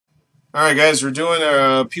All right, guys, we're doing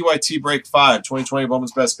a PYT Break 5, 2020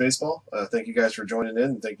 Bowman's Best Baseball. Thank you guys for joining in,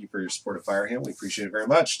 and thank you for your support of Firehand. We appreciate it very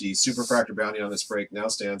much. The Super Fractor bounty on this break now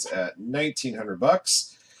stands at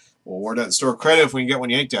 $1,900. We'll award that in store credit if we can get one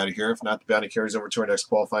yanked out of here. If not, the bounty carries over to our next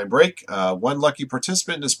qualifying break. One lucky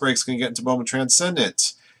participant in this break is going to get into Bowman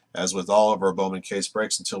Transcendent, as with all of our Bowman case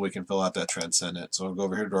breaks, until we can fill out that Transcendent. So we'll go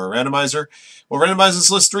over here to our randomizer. We'll randomize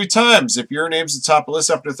this list 3 times. If your name's at the top of the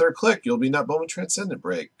list after the third click, you'll be in that Bowman Transcendent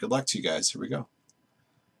break. Good luck to you guys. Here we go.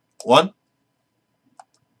 1,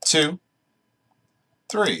 2,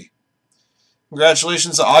 3.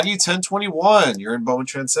 Congratulations to Augie 1021. You're in Bowman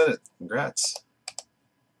Transcendent. Congrats.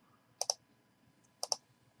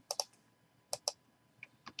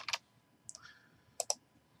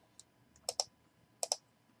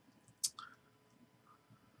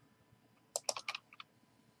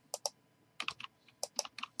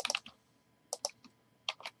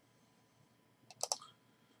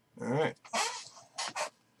 All right.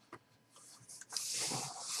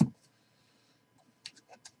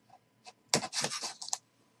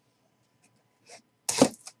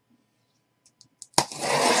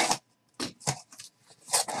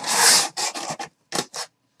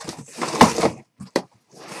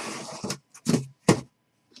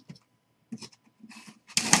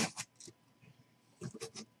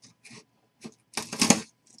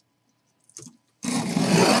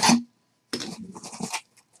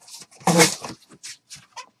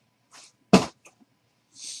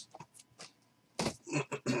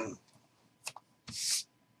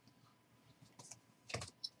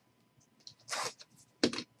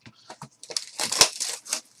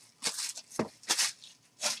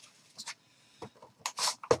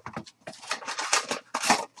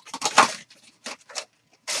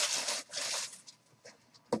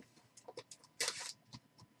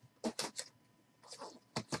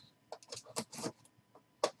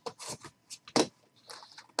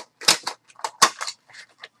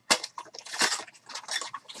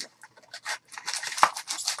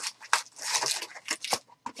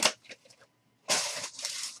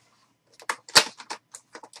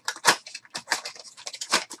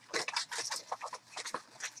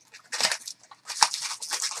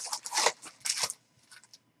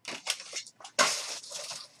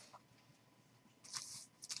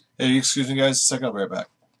 Hey, excuse me, guys. A second. I'll be right back.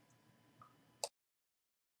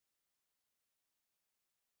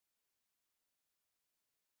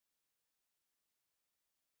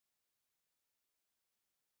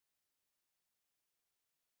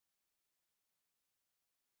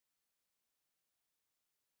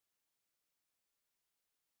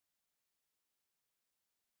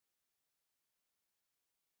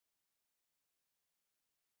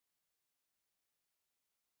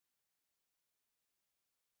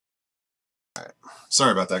 All right.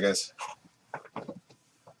 Sorry about that, guys.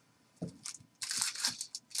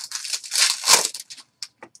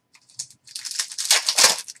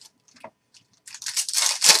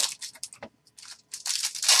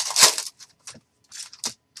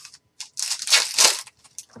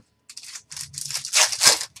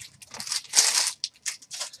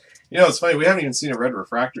 You know, it's funny. We haven't even seen a red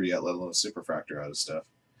refractor yet, let alone a super fractor out of stuff.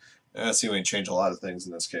 I see we can change a lot of things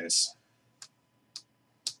in this case.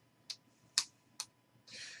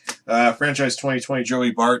 Franchise 2020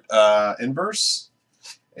 Joey Bart inverse.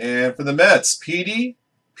 And for the Mets, Petey.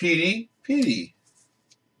 It's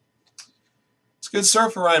a good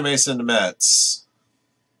start for Ryan Mason and the Mets.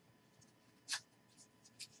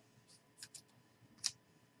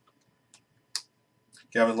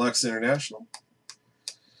 Gavin Lux International.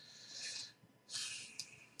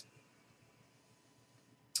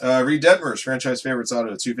 Reed Detmers, franchise favorites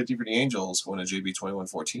auto 250 for the Angels, going to JB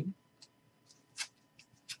 2114.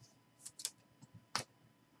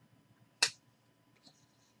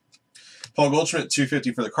 Paul Goldschmidt,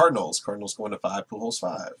 250 for the Cardinals. Cardinals going to 5, Pujols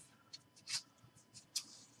 5.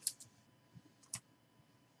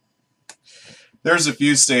 There's a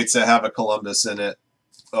few states that have a Columbus in it.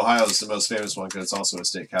 Ohio is the most famous one because it's also a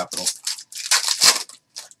state capital.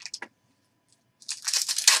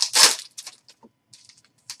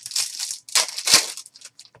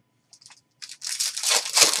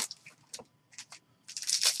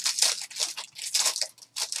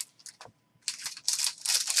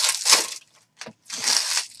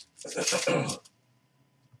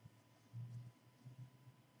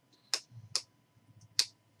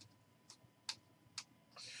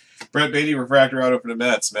 Brett Beatty, refractor auto for the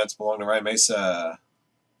Mets. Mets belong to Ryan Mesa.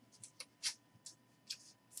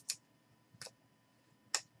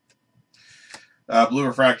 Blue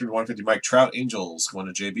refractor 150 Mike Trout, Angels,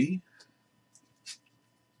 going to JB.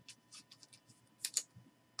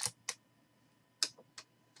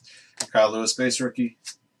 Kyle Lewis base rookie.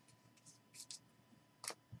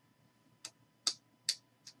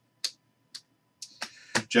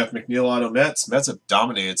 Jeff McNeil auto Mets. Mets have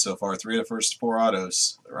dominated so far. 3 of the first 4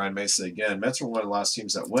 autos. Ryan Mesa again. Mets were one of the last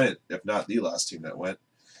teams that went, if not the last team that went,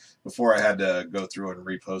 before I had to go through and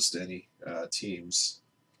repost any teams.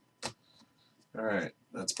 All right,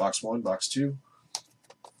 that's box 1, box 2.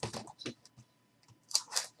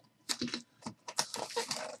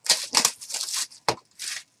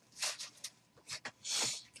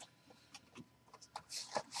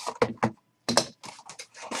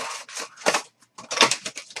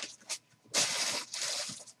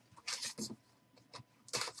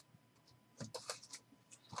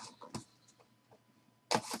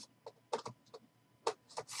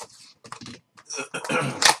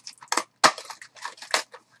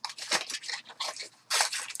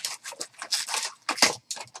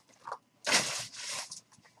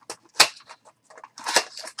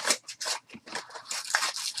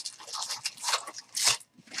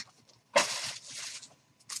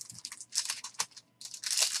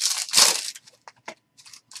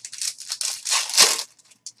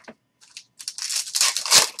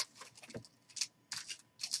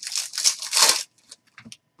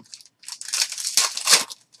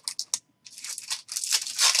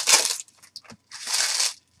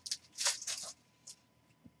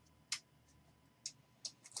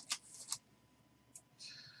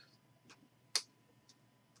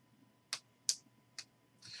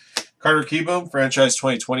 Carter Kieboom, franchise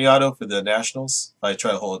 2020 auto for the Nationals. If I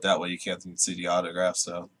try to hold it that way, you can't even see the autograph.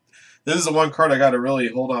 So this is the one card I got to really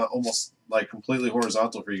hold on almost like completely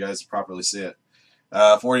horizontal for you guys to properly see it.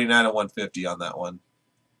 49 of 150 on that one.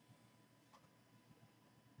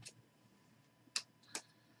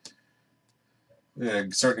 Yeah,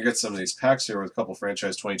 starting to get some of these packs here with a couple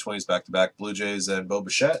franchise 2020s back-to-back. Blue Jays and Bo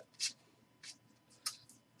Bichette.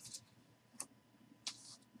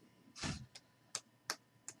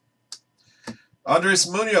 Andres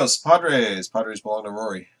Munoz, Padres. Padres belong to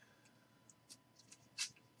Rory.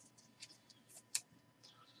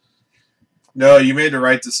 No, you made the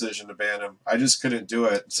right decision to ban him. I just couldn't do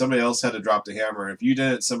it. Somebody else had to drop the hammer. If you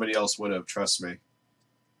didn't, somebody else would have. Trust me.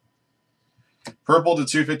 Purple to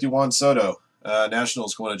 251 Soto.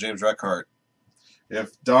 Nationals going to James Reckart.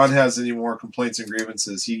 If Don has any more complaints and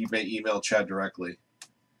grievances, he may email Chad directly.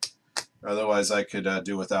 Otherwise, I could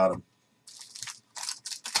do without him.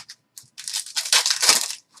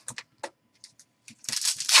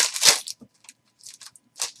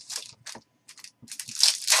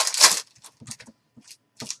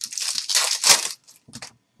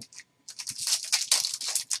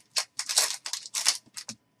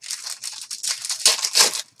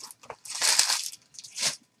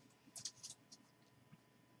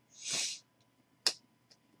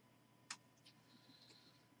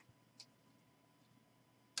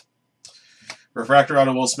 Refractor out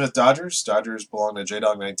of Will Smith, Dodgers. Dodgers belong to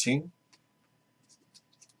J-Dog 19.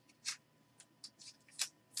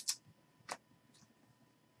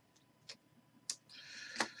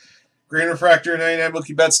 Green Refractor 99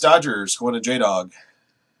 Mookie Betts, Dodgers going to J-Dog.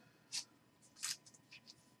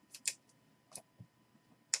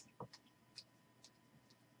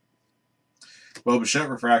 Bo Bichette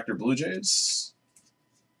Refractor Blue Jays.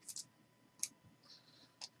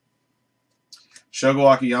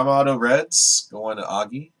 Shogawaki Yamamoto Reds going to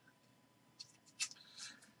Augie.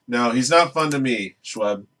 No, he's not fun to me,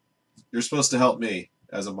 Schweb. You're supposed to help me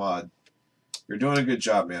as a mod. You're doing a good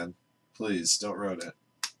job, man. Please, don't ruin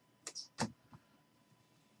it.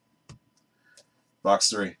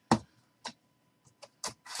 Box 3.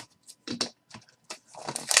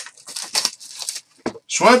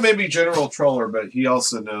 Schweb may be general troller, but he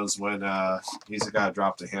also knows when he's got to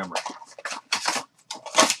drop the hammer.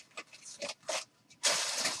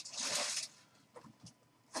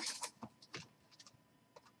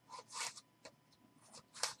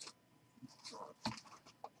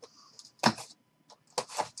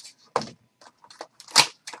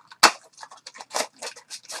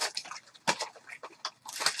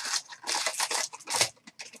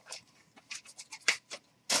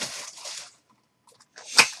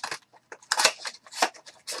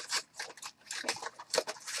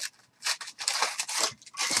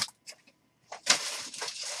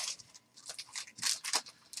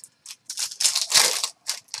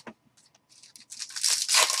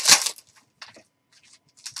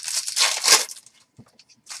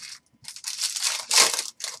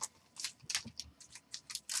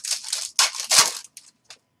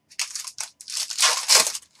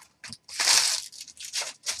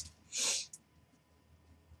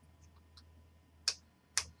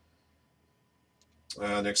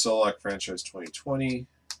 Nick Solak, franchise 2020.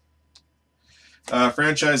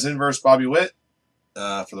 Franchise inverse Bobby Witt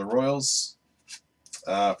for the Royals.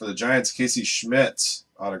 For the Giants, Casey Schmidt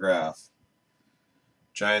autograph.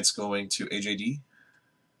 Giants going to AJD.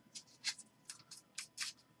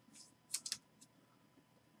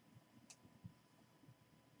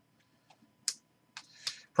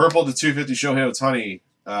 Purple to 250 Shohei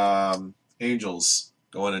Ohtani. Angels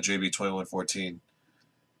going to JB 2114.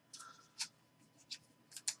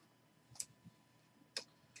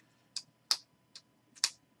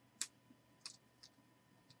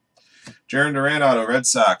 Jaron Durant auto, Red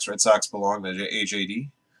Sox. Red Sox belong to AJD.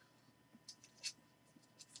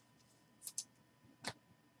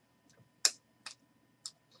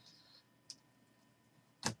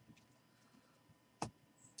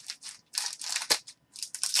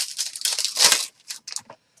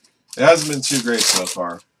 It hasn't been too great so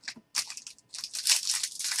far.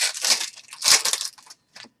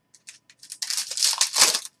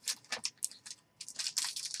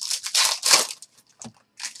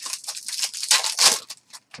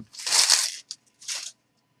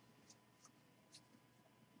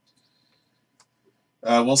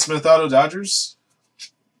 Will Smith auto, Dodgers.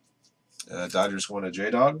 Dodgers going to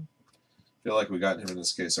J-Dog. Feel like we got him in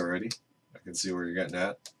this case already. I can see where you're getting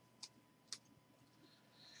at.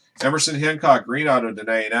 Emerson Hancock, green auto to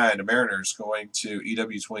 99. The Mariners going to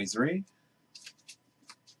EW23.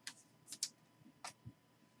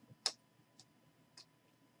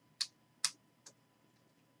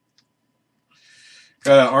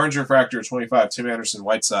 Got an orange refractor 25. Tim Anderson,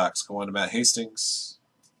 White Sox going to Matt Hastings.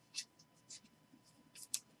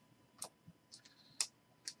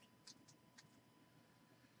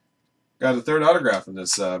 Got a third autograph in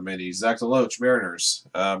this mini. Zach DeLoach, Mariners.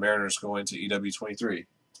 Mariners going to EW23.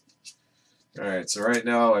 All right, so right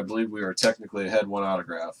now I believe we are technically ahead one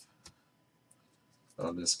autograph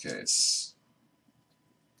on this case.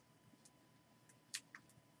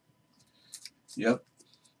 Yep.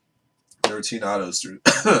 13 autos through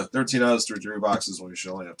 13 autos through 3 boxes when we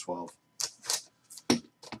should only have 12.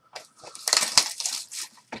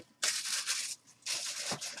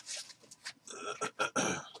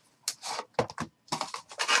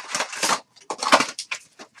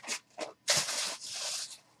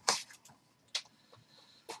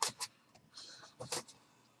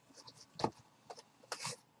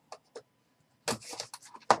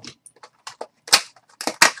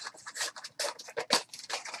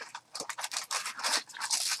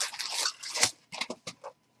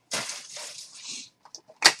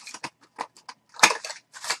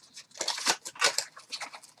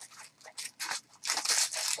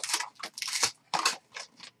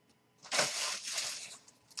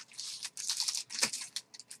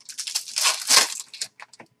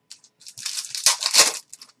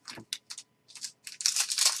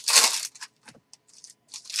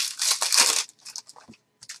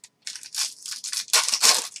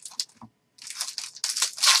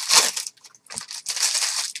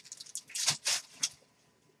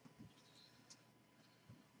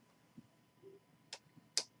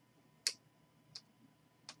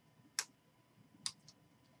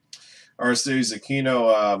 Aristides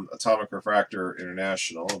Aquino, Atomic Refractor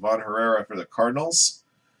International. Von Herrera for the Cardinals.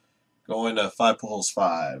 Going to 5 pulls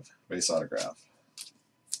 5. Base autograph.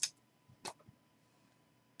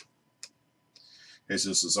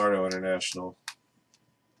 Jesus Luzardo International.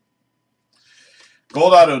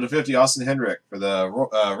 Gold auto to 50, Austin Hendrick for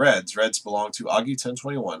the Reds. Reds belong to Augie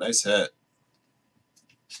 1021. Nice hit.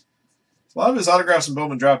 A lot of his autographs in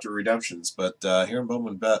Bowman dropped are redemptions, but here in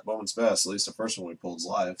Bowman's Best, at least the first one we pulled is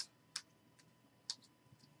live.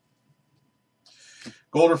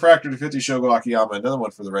 Gold refractor to 50, Shogo Akiyama. Another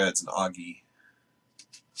one for the Reds, and Augie.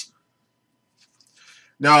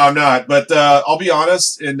 No, I'm not. But I'll be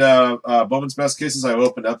honest. In Bowman's Best cases I've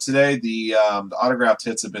opened up today, the autographed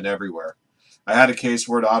hits have been everywhere. I had a case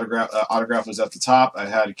where the autograph was at the top. I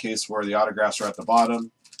had a case where the autographs were at the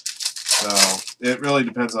bottom. So it really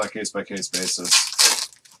depends on a case-by-case basis.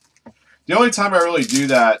 The only time I really do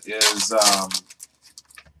that is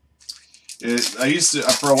I used to,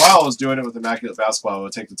 for a while I was doing it with Immaculate Basketball. I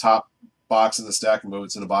would take the top box in the stack and move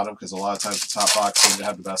it to the bottom because a lot of times the top box seemed to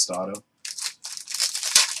have the best auto.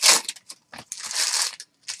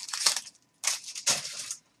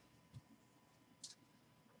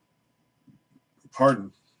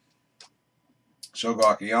 Pardon.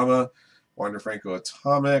 Shogo Akiyama, Wander Franco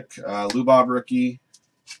Atomic, Lubob rookie.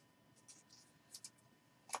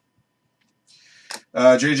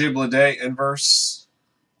 JJ Bleday inverse.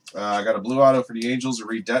 I got a blue auto for the Angels, a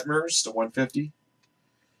Reed Detmers to 150.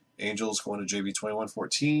 Angels going to JB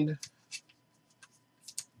 2114.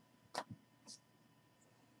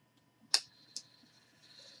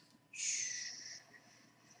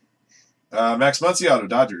 Max Muncy auto,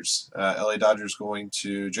 Dodgers. LA Dodgers going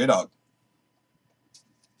to J-Dog.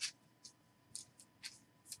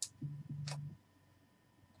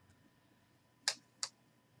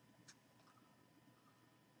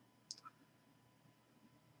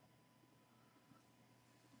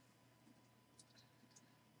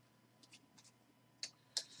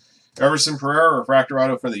 Everson Pereira, refractor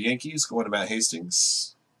auto for the Yankees, going to Matt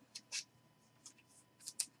Hastings.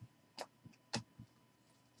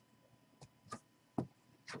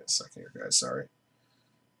 Give me a second here, guys. Sorry.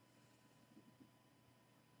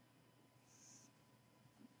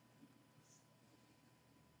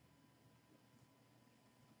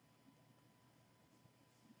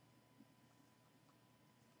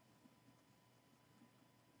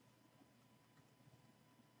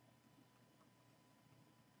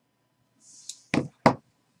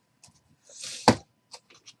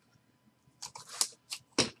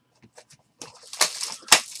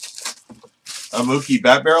 A Mookie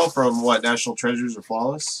Bat Barrel from what? National Treasures or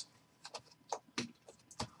Flawless?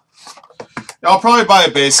 I'll probably buy a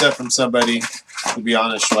base set from somebody, to be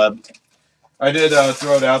honest, Schweb. I did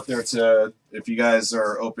throw it out there to, if you guys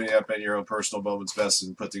are opening up in your own personal Bowman's Best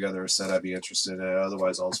and put together a set, I'd be interested in it.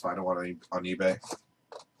 Otherwise, I'll just find one on eBay.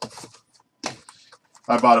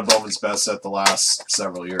 I bought a Bowman's Best set the last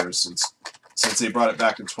several years. Since they brought it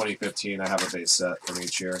back in 2015, I have a base set from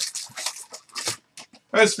each year.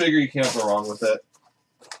 I just figure you can't go wrong with it.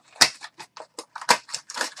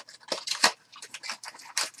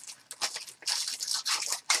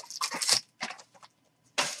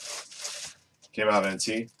 Came out of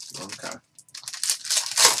NT? Okay.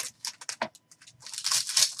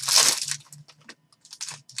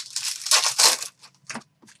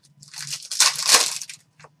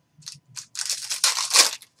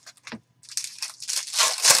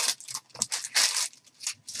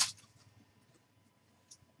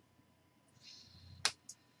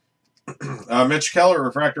 Mitch Keller,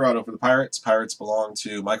 refractor auto for the Pirates. Pirates belong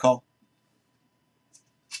to Mike Hall.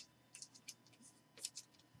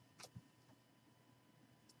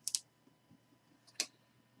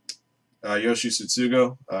 Yoshi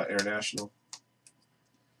Tsutsugo, international.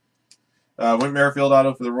 Whit Merrifield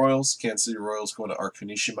auto for the Royals. Kansas City Royals going to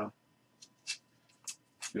Arkunishima.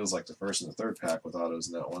 Feels like the first and the third pack with autos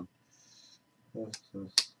in that one.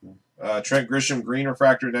 Trent Grisham, green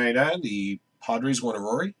refractor 99. The Padres going to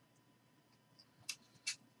Rory.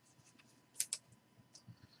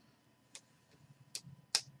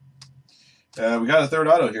 We got a third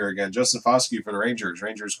auto here again. Justin Foscue for the Rangers.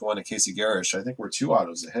 Rangers going to Casey Garish. I think we're 2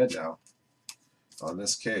 autos ahead now on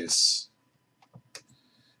this case.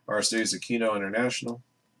 Aristides Aquino, international.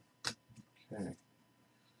 Okay.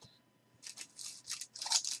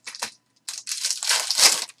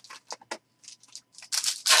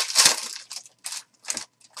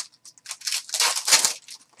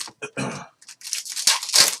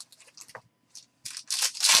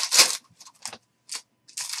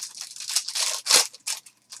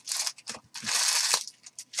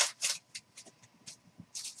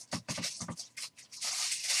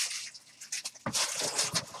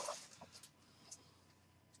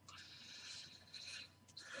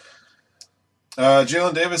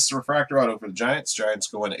 Jalen Davis, refractor auto for the Giants. Giants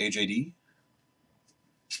going to AJD.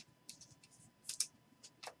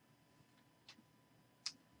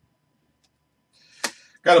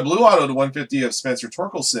 Got a blue auto to 150 of Spencer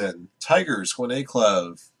Torkelson. Tigers going to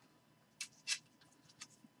A-Club.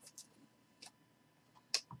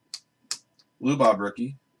 Blue Bob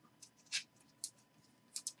rookie.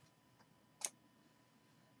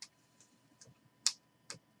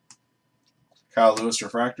 Kyle Lewis,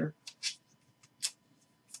 refractor.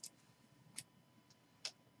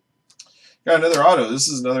 Got another auto. This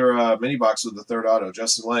is another mini box with the third auto.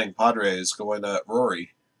 Justin Lang, Padres, going to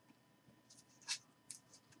Rory.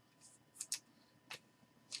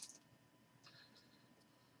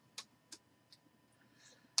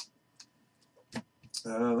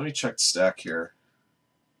 Let me check the stack here.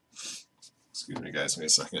 Excuse me, guys. Give me a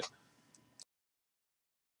second.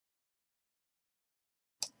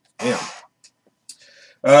 Damn.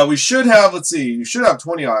 We should have, let's see, you should have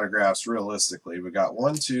 20 autographs realistically. We got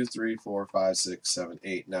 1, 2, 3, 4, 5, 6, 7,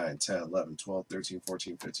 8, 9, 10, 11, 12, 13,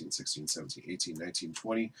 14, 15, 16, 17, 18, 19,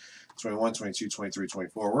 20, 21, 22, 23,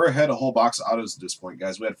 24. We're ahead a whole box of autos at this point,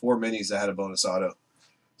 guys. We had 4 minis that had a bonus auto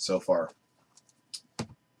so far.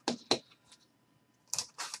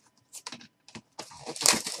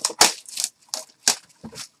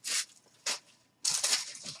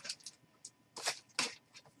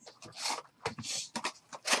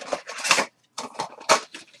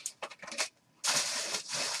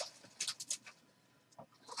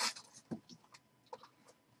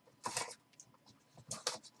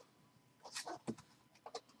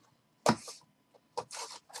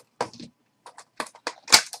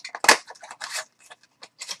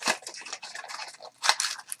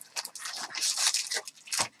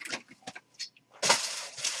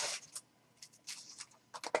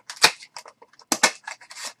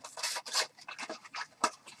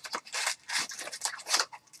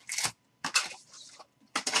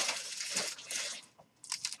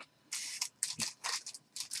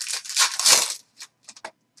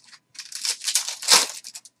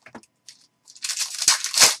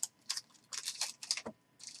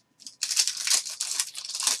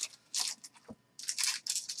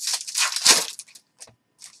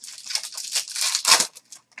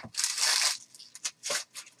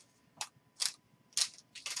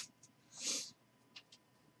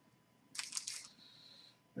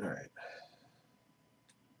 All right.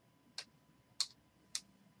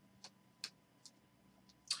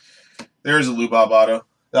 There's a Lubob auto.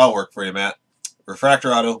 That'll work for you, Matt.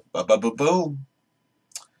 Refractor auto. Ba-ba-ba-boom.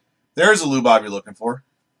 There's a Lubob you're looking for.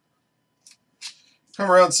 Come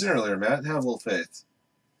around sooner or later, Matt. Have a little faith.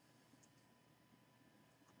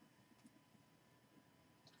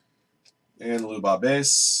 And Lubob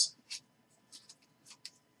base.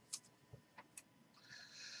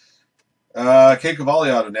 K. Cavalli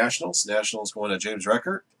auto Nationals. Nationals going to James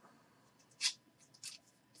Reckert.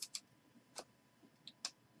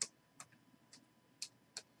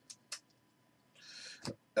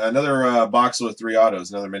 Another box with 3 autos,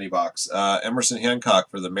 another mini box. Emerson Hancock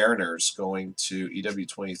for the Mariners going to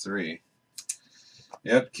EW23.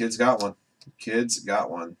 Yep, kids got one. Kids got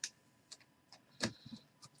one.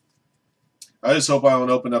 I just hope I won't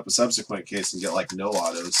open up a subsequent case and get like no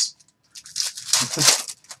autos.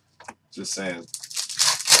 Just saying.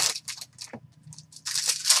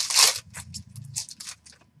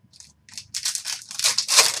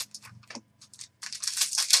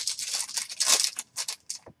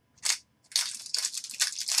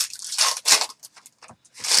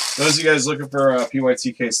 Those of you guys looking for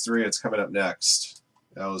PYT case 3, it's coming up next.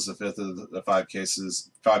 That was the 5th of the 5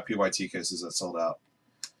 cases, 5 PYT cases that sold out.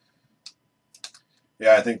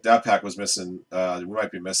 Yeah, I think that pack was missing. We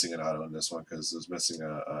might be missing an auto in this one because it was missing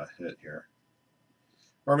a hit here.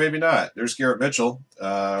 Or maybe not. There's Garrett Mitchell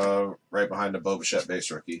right behind the Bobachette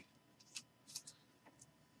base rookie.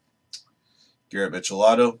 Garrett Mitchell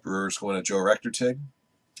auto. Brewers going to Joe Rector-Tig.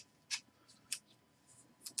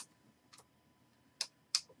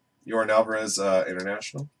 Yordan Alvarez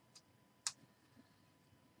International.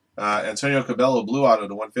 Antonio Cabello blue auto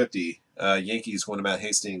to 150. Yankees going to Matt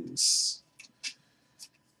Hastings.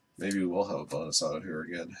 Maybe we will have a bonus auto here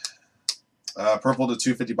again. Purple to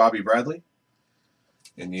 250 Bobby Bradley.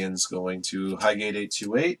 Indians going to Highgate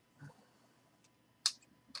 828.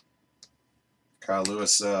 Kyle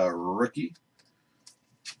Lewis rookie.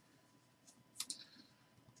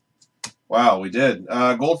 Wow, we did.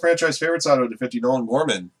 Gold franchise favorites auto to 50 Nolan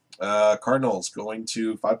Gorman. Cardinals going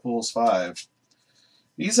to 5 pools 5.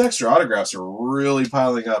 These extra autographs are really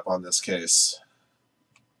piling up on this case.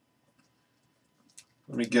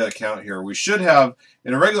 Let me get a count here. We should have,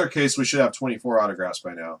 in a regular case, we should have 24 autographs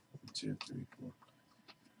by now. 1, 2, 3, 4.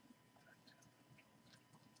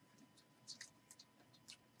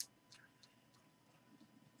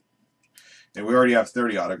 And we already have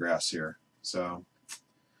 30 autographs here. So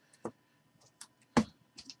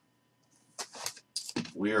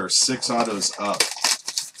we are 6 autos up,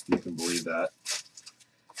 if you can believe that.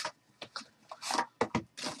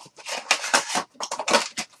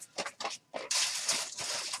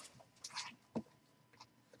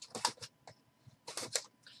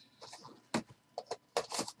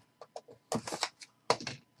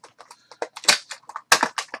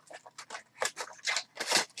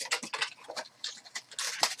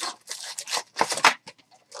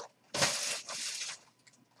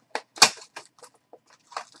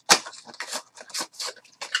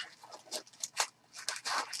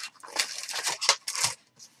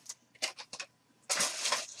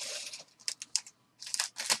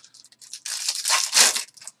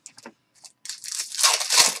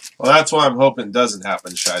 Well, that's what I'm hoping doesn't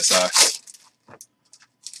happen, Shy Sox.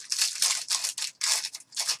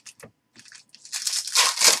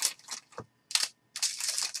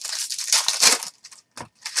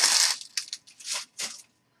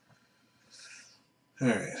 All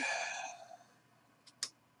right.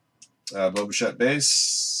 Bobachette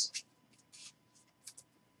base.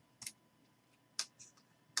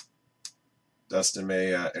 Dustin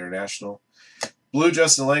May International. Blue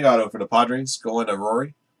Justin Lang auto for the Padres. Going to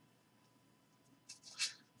Rory.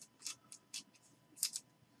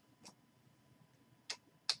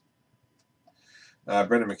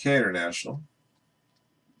 Brendan McKay International.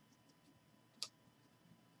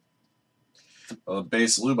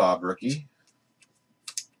 Base Lubob rookie.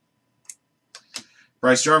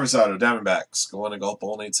 Bryce Jarvis auto Diamondbacks. Going to Golf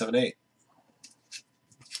Bowl 878.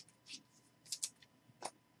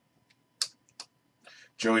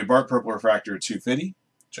 Joey Bart purple refractor 250.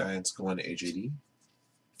 Giants going to AJD.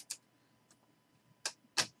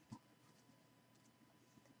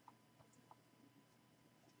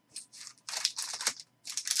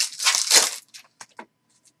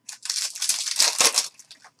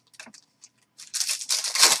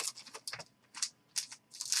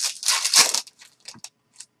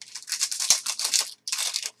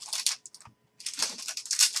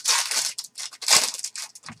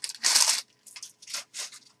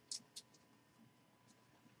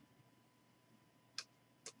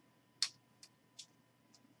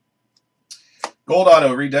 Gold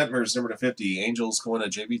auto, Reed Detmers, number /50. Angels going to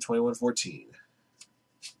JB2114.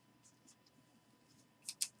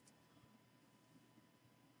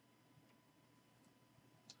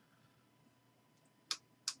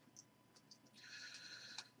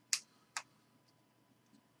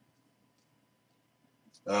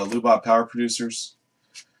 Lubob Power Producers.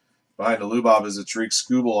 Behind the Lubob is a Tariq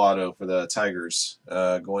Skubal auto for the Tigers,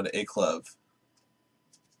 going to A-Club.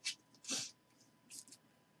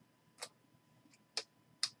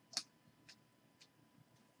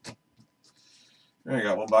 There you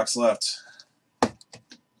got 1 box left.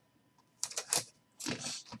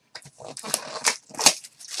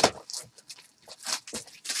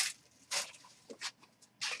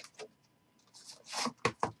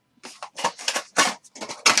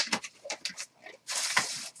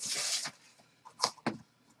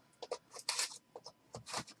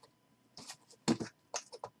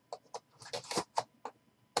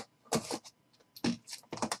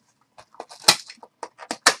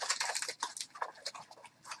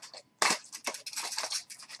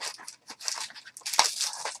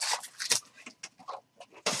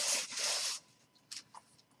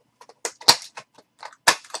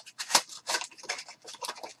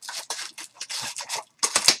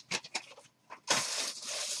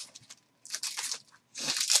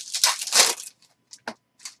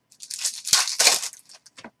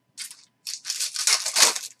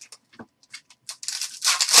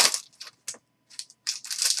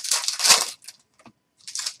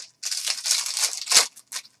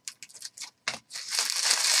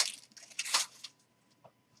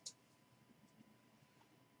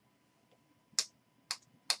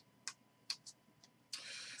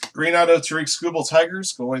 Green auto, Tariq Skubal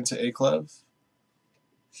Tigers, going to A-Club.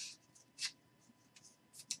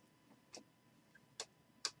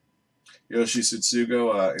 Yoshi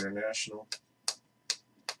Tsutsugo, International.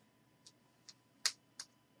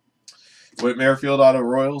 Whit Merrifield auto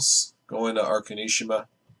Royals, going to Arkanishima.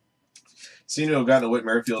 Seem to have gotten a Whit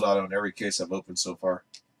Merrifield auto in every case I've opened so far.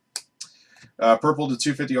 Purple to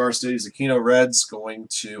 250 R Studies, Aquino Reds, going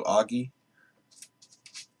to Augie.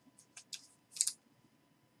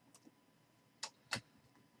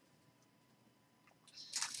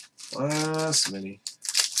 Last mini.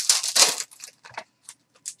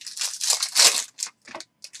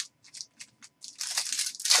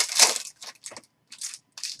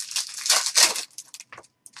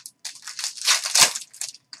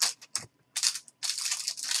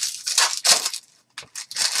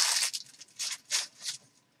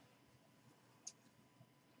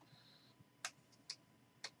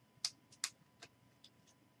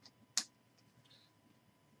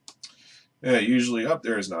 Yeah, usually up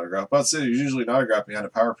there is an autograph. But there's usually an autograph behind the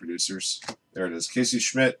Power Producers. There it is. Casey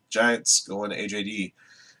Schmidt, Giants, going to AJD.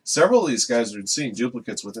 Several of these guys are seeing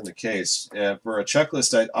duplicates within the case. For a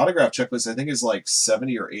checklist, autograph checklist, I think is like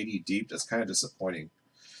 70 or 80 deep. That's kind of disappointing.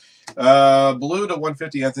 Blue to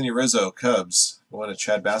 150, Anthony Rizzo, Cubs, going to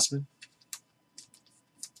Chad Bassman.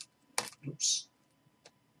 Oops.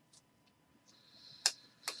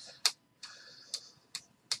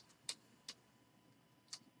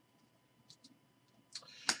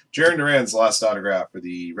 Jarren Duran's last autograph for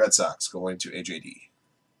the Red Sox, going to AJD.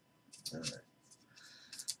 All right.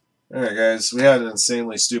 All right, guys. We had an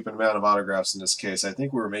insanely stupid amount of autographs in this case. I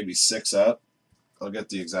think we were maybe 6 up. I'll get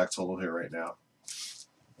the exact total here right now.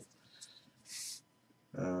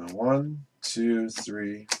 1, 2,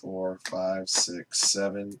 3, 4, 5, 6,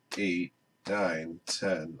 7, 8, 9,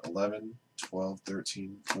 10, 11, 12,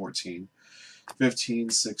 13, 14, 15,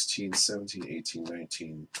 16, 17, 18,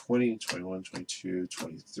 19, 20, 21, 22,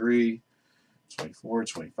 23, 24,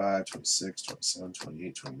 25, 26, 27,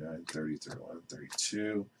 28, 29, 30, 31,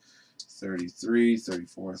 32, 33,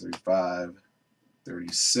 34, 35,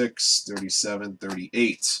 36, 37,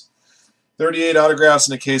 38. 38 autographs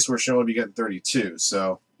in a case we're showing be getting 32.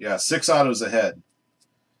 So, yeah, 6 autos ahead.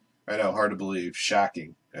 I know, hard to believe.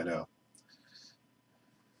 Shocking. I know.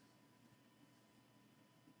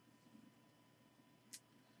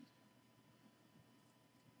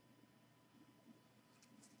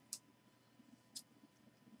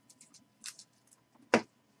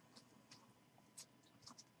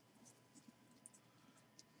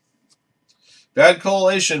 Bad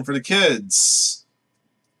collation for the kids.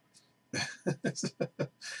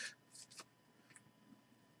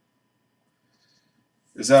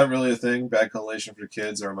 Is that really a thing? Bad collation for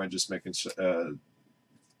kids, or am I just making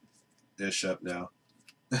ish up now?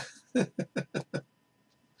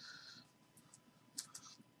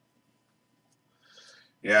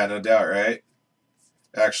 Yeah, no doubt, right?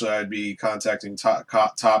 Actually, I'd be contacting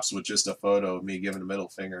Tops with just a photo of me giving a middle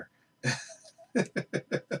finger.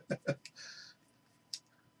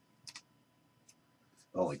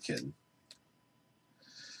 Only kidding.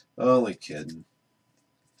 Only kidding.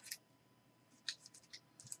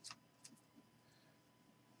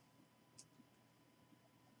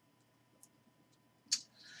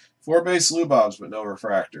 Four base Lubobs, but no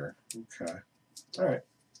refractor. Okay. All right.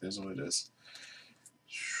 Is what it is.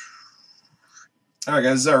 All right,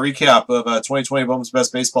 guys. This is our recap of 2020 Bowman's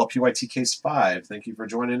Best Baseball PYT Case 5. Thank you for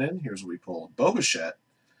joining in. Here's what we pulled. Bobichette.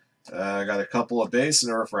 I got a couple of base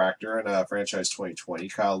and a refractor and franchise 2020.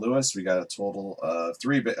 Kyle Lewis, we got a total of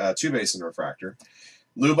two base and a refractor.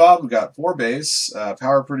 Lubob, we got 4 base.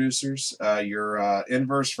 Power producers, your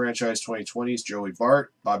inverse franchise 2020s, Joey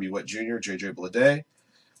Bart, Bobby Witt Jr., JJ Bleday.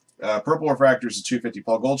 Purple refractors is 250,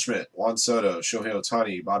 Paul Goldschmidt, Juan Soto, Shohei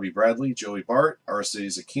Ohtani, Bobby Bradley, Joey Bart,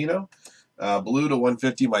 Aristides Aquino. Blue to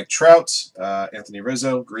 150, Mike Trout, Anthony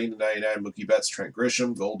Rizzo. Green to 99, Mookie Betts, Trent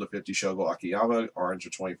Grisham. Gold to 50, Shogo Akiyama. Orange to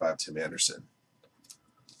 25, Tim Anderson.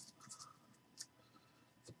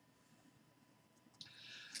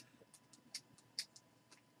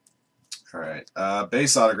 All right,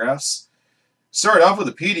 base autographs. Started off with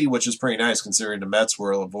a PD, which is pretty nice considering the Mets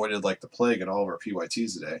were avoided like the plague in all of our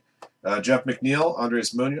PYTs today. Jeff McNeil,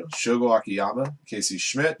 Andres Munoz, Shogo Akiyama, Casey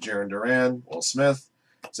Schmidt, Jaron Duran, Will Smith,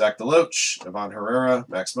 Zach DeLoach, Ivan Herrera,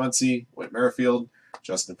 Max Muncy, Whit Merrifield,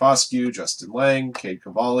 Justin Foscue, Justin Lang, Cade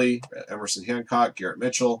Cavalli, Emerson Hancock, Garrett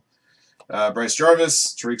Mitchell, Bryce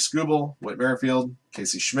Jarvis, Tariq Skubal, Whit Merrifield,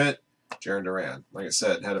 Casey Schmidt, Jaron Duran. Like I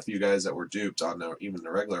said, had a few guys that were duped on even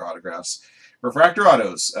the regular autographs. Refractor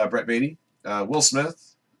autos, Brett Beatty, Will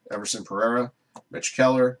Smith, Everson Pereira, Mitch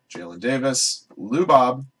Keller, Jalen Davis, Lou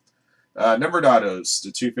Bob. Numbered autos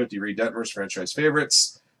to 250 Reed Detmers, franchise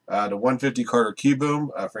favorites. To 150 Carter Keyboom,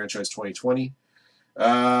 franchise 2020.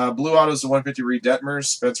 Blue autos to 150 Reed Detmers,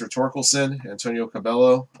 Spencer Torkelson, Antonio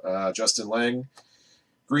Cabello, Justin Lang.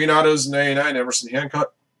 Green autos 99 Emerson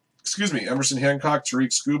Hancock. Emerson Hancock,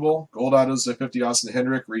 Tariq Skubal. Gold autos to 50 Austin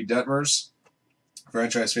Hendrick, Reed Detmers.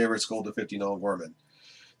 Franchise favorites, gold to 50 Nolan Gorman.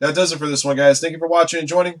 That does it for this one, guys. Thank you for watching and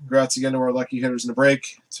joining. Congrats again to our lucky hitters in the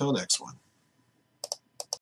break. Till next one.